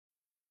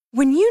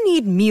When you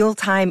need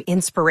mealtime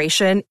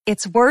inspiration,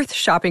 it's worth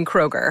shopping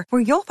Kroger,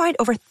 where you'll find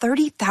over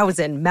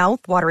 30,000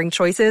 mouth-watering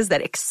choices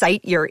that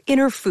excite your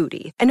inner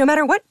foodie. And no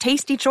matter what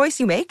tasty choice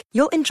you make,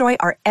 you'll enjoy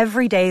our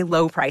everyday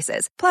low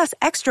prices, plus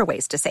extra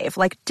ways to save,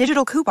 like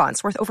digital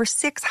coupons worth over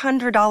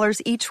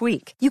 $600 each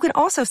week. You can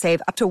also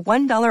save up to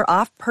 $1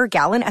 off per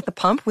gallon at the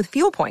pump with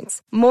fuel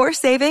points. More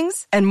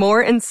savings and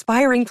more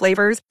inspiring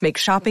flavors make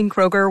shopping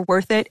Kroger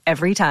worth it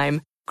every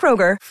time.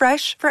 Kroger,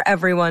 fresh for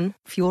everyone.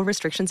 Fuel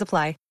restrictions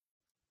apply.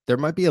 There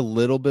might be a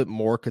little bit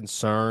more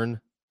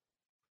concern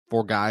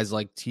for guys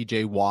like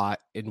TJ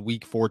Watt in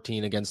week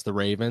 14 against the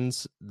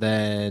Ravens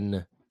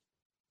than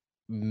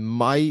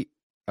might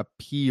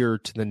appear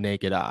to the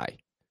naked eye.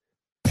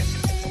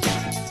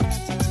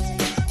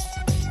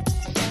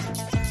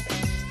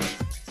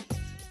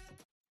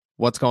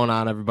 What's going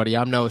on, everybody?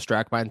 I'm Noah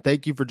Strackbine.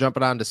 Thank you for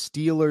jumping on to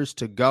Steelers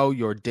to Go,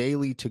 your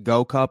daily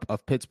to-go cup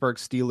of Pittsburgh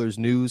Steelers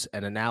news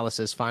and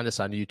analysis. Find us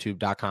on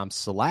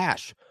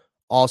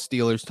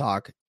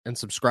youtube.com/allsteelerstalk. And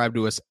subscribe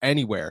to us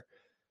anywhere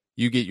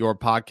you get your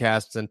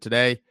podcasts. And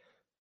today,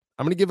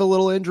 I'm going to give a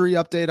little injury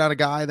update on a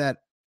guy that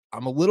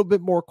I'm a little bit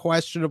more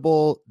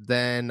questionable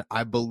than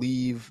I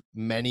believe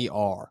many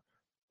are,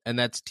 and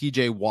that's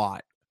TJ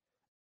Watt.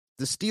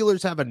 The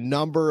Steelers have a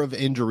number of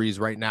injuries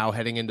right now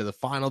heading into the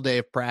final day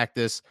of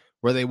practice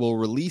where they will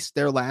release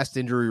their last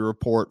injury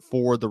report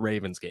for the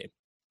Ravens game.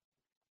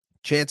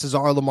 Chances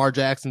are Lamar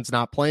Jackson's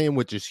not playing,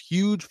 which is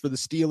huge for the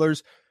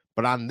Steelers,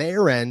 but on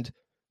their end,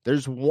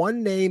 there's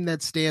one name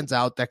that stands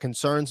out that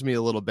concerns me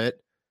a little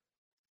bit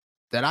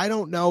that I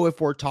don't know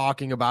if we're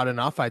talking about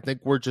enough. I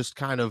think we're just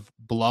kind of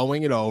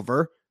blowing it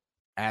over,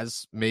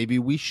 as maybe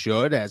we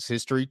should, as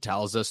history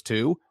tells us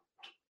to.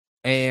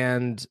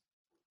 And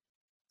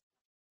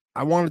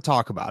I want to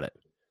talk about it.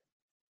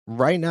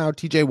 Right now,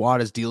 TJ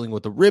Watt is dealing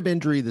with a rib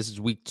injury. This is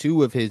week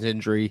 2 of his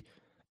injury,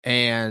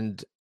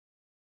 and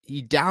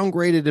he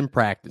downgraded in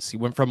practice. He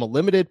went from a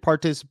limited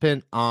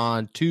participant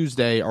on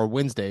Wednesday,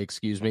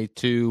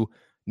 to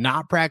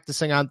not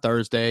practicing on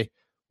Thursday.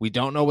 We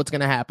don't know what's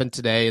going to happen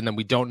today, and then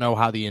we don't know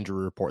how the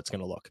injury report's going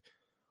to look.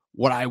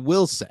 What I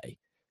will say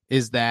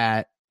is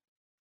that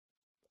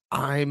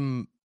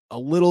I'm a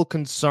little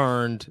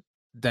concerned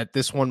that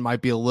this one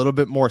might be a little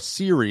bit more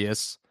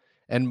serious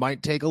and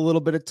might take a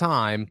little bit of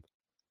time,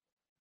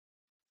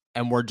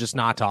 and we're just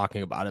not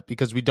talking about it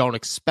because we don't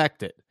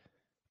expect it,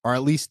 or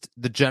at least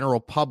the general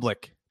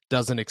public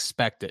doesn't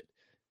expect it.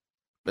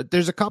 But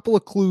there's a couple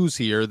of clues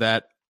here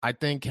that I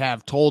think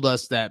have told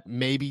us that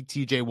maybe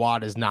TJ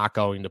Watt is not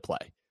going to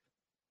play.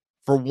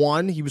 For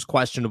one, he was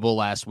questionable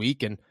last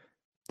week, and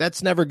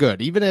that's never good.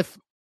 Even if,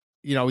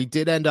 he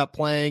did end up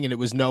playing and it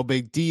was no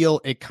big deal,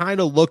 it kind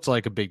of looked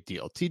like a big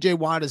deal. TJ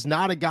Watt is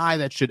not a guy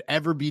that should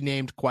ever be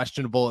named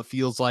questionable. It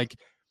feels like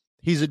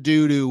he's a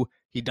dude who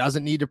he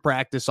doesn't need to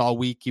practice all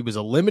week. He was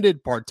a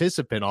limited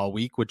participant all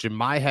week, which in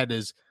my head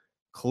is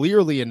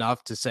clearly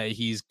enough to say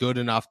he's good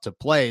enough to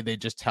play. They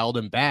just held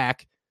him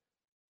back.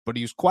 But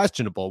he was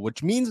questionable,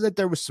 which means that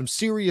there was some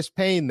serious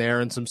pain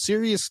there and some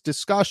serious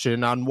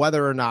discussion on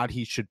whether or not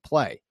he should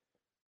play.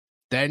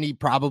 Then he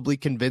probably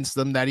convinced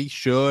them that he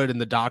should, and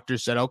the doctor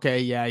said,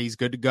 okay, yeah, he's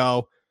good to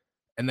go.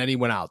 And then he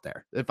went out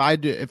there. If I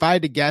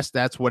had to guess,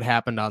 that's what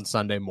happened on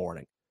Sunday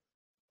morning.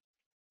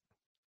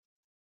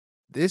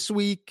 This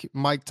week,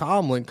 Mike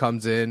Tomlin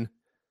comes in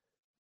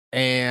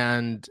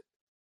and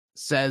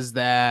says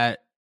that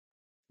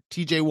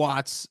TJ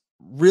Watt's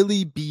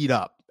really beat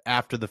up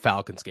after the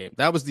Falcons game.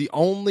 That was the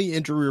only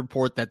injury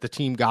report that the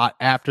team got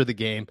after the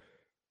game,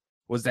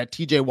 was that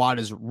TJ Watt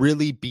is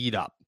really beat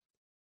up.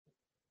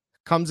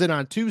 Comes in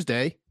on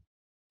Tuesday.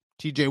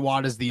 TJ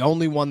Watt is the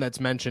only one that's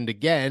mentioned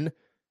again,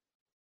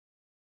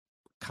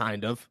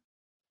 kind of,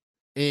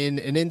 in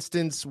an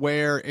instance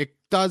where it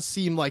does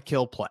seem like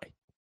he'll play.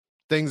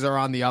 Things are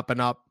on the up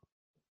and up.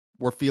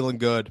 We're feeling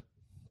good.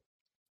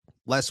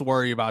 Less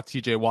worry about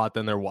TJ Watt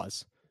than there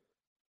was.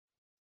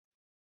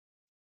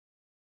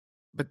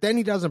 But then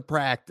he doesn't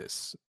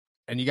practice,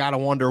 and you got to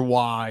wonder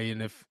why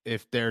and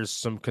if there's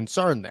some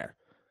concern there.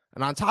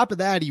 And on top of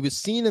that, he was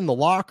seen in the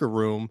locker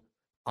room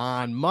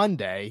on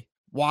Monday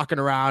walking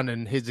around,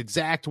 and his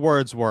exact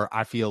words were,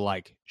 "I feel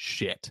like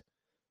shit."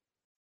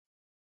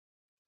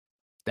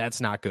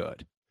 That's not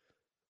good.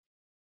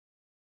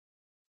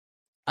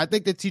 I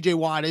think that TJ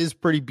Watt is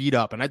pretty beat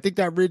up, and I think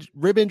that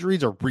rib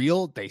injuries are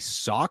real. They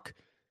suck.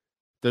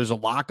 There's a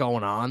lot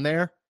going on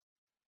there.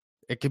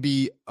 It could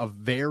be a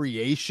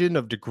variation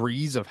of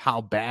degrees of how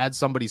bad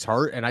somebody's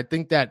hurt, and I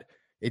think that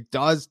it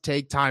does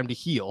take time to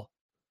heal.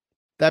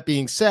 That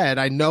being said,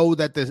 I know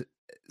that the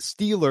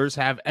Steelers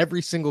have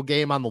every single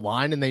game on the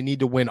line, and they need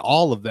to win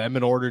all of them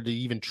in order to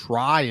even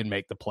try and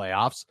make the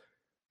playoffs.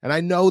 And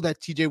I know that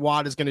TJ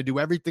Watt is going to do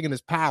everything in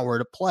his power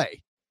to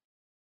play.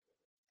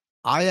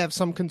 I have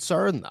some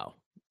concern, though.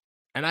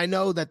 And I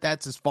know that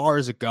that's as far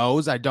as it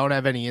goes. I don't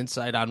have any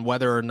insight on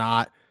whether or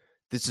not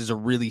this is a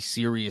really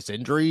serious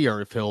injury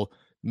or if he'll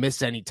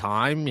miss any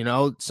time.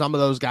 Some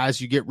of those guys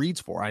you get reads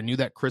for. I knew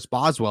that Chris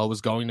Boswell was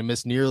going to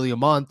miss nearly a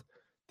month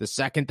the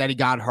second that he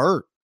got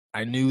hurt.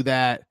 I knew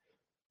that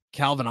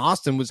Calvin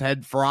Austin was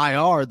headed for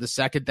IR the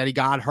second that he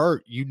got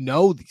hurt. You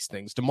know these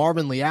things.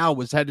 DeMarvin Leal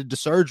was headed to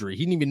surgery.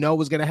 He didn't even know it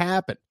was going to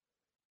happen.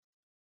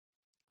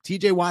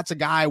 TJ Watt's a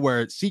guy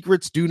where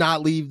secrets do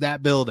not leave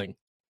that building.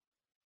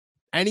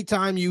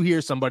 Anytime you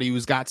hear somebody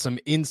who's got some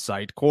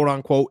insight, quote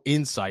unquote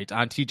insight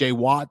on TJ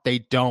Watt, they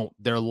don't.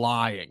 They're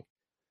lying.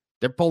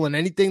 They're pulling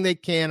anything they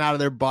can out of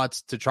their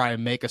butts to try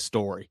and make a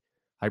story.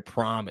 I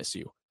promise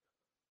you.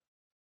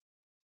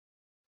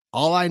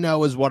 All I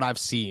know is what I've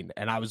seen,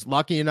 and I was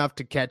lucky enough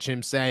to catch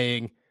him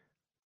saying,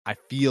 I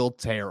feel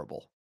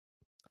terrible.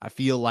 I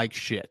feel like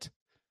shit.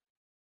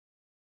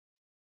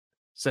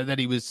 Said that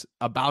he was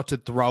about to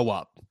throw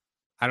up.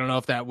 I don't know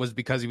if that was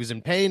because he was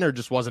in pain or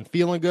just wasn't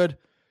feeling good,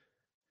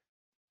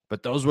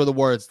 but those were the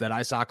words that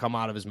I saw come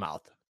out of his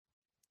mouth.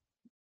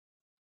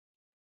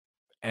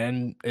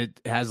 And it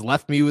has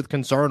left me with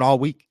concern all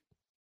week.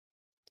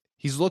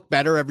 He's looked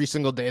better every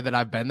single day that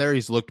I've been there.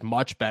 He's looked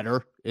much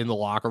better in the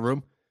locker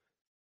room.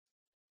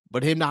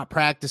 But him not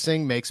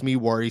practicing makes me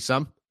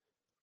worrisome.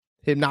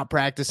 Him not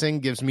practicing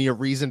gives me a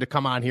reason to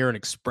come on here and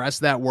express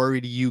that worry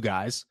to you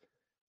guys.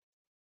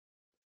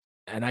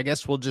 And I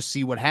guess we'll just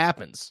see what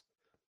happens.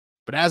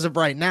 But as of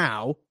right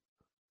now,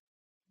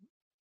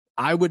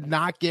 I would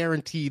not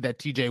guarantee that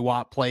TJ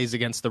Watt plays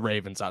against the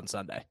Ravens on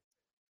Sunday.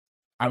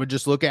 I would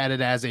just look at it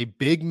as a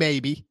big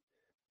maybe.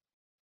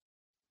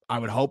 I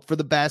would hope for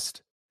the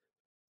best.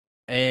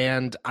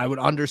 And I would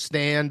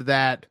understand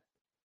that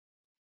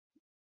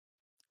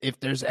if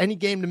there's any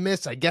game to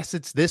miss, I guess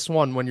it's this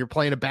one when you're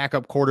playing a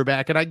backup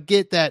quarterback. And I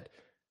get that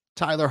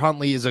Tyler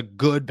Huntley is a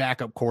good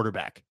backup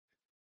quarterback,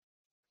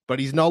 but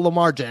he's no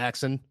Lamar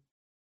Jackson.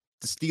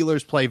 The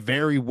Steelers play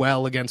very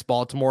well against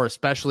Baltimore,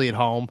 especially at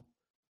home.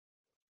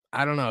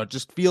 I don't know. It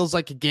just feels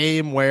like a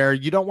game where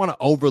you don't want to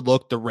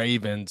overlook the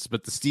Ravens,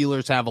 but the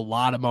Steelers have a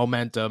lot of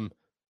momentum.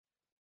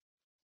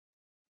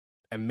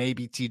 And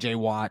maybe TJ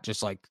Watt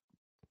just like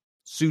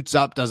suits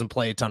up, doesn't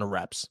play a ton of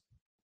reps.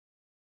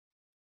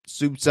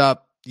 Suits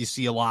up, you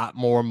see a lot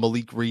more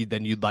Malik Reed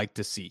than you'd like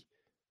to see.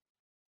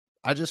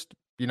 I just,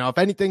 if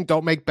anything,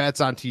 don't make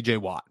bets on TJ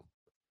Watt.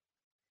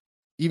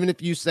 Even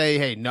if you say,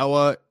 hey,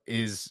 Noah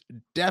is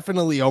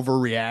definitely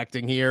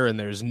overreacting here and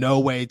there's no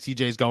way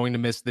TJ's going to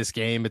miss this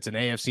game. It's an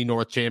AFC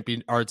North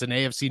champion, or it's an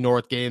AFC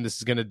North game. This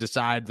is going to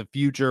decide the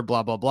future,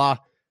 blah, blah, blah.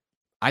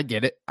 I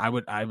get it. I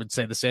would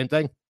say the same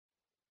thing.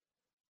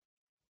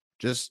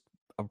 Just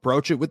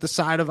approach it with the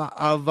side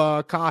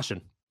of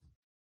caution.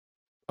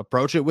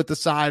 Approach it with the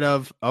side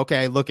of,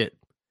 okay, look it.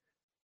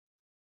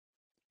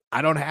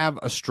 I don't have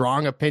a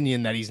strong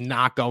opinion that he's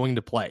not going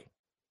to play.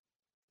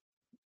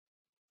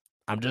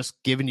 I'm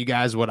just giving you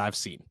guys what I've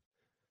seen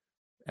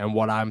and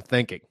what I'm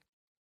thinking.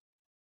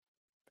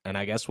 And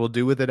I guess we'll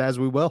do with it as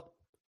we will.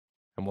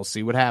 And we'll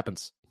see what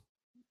happens.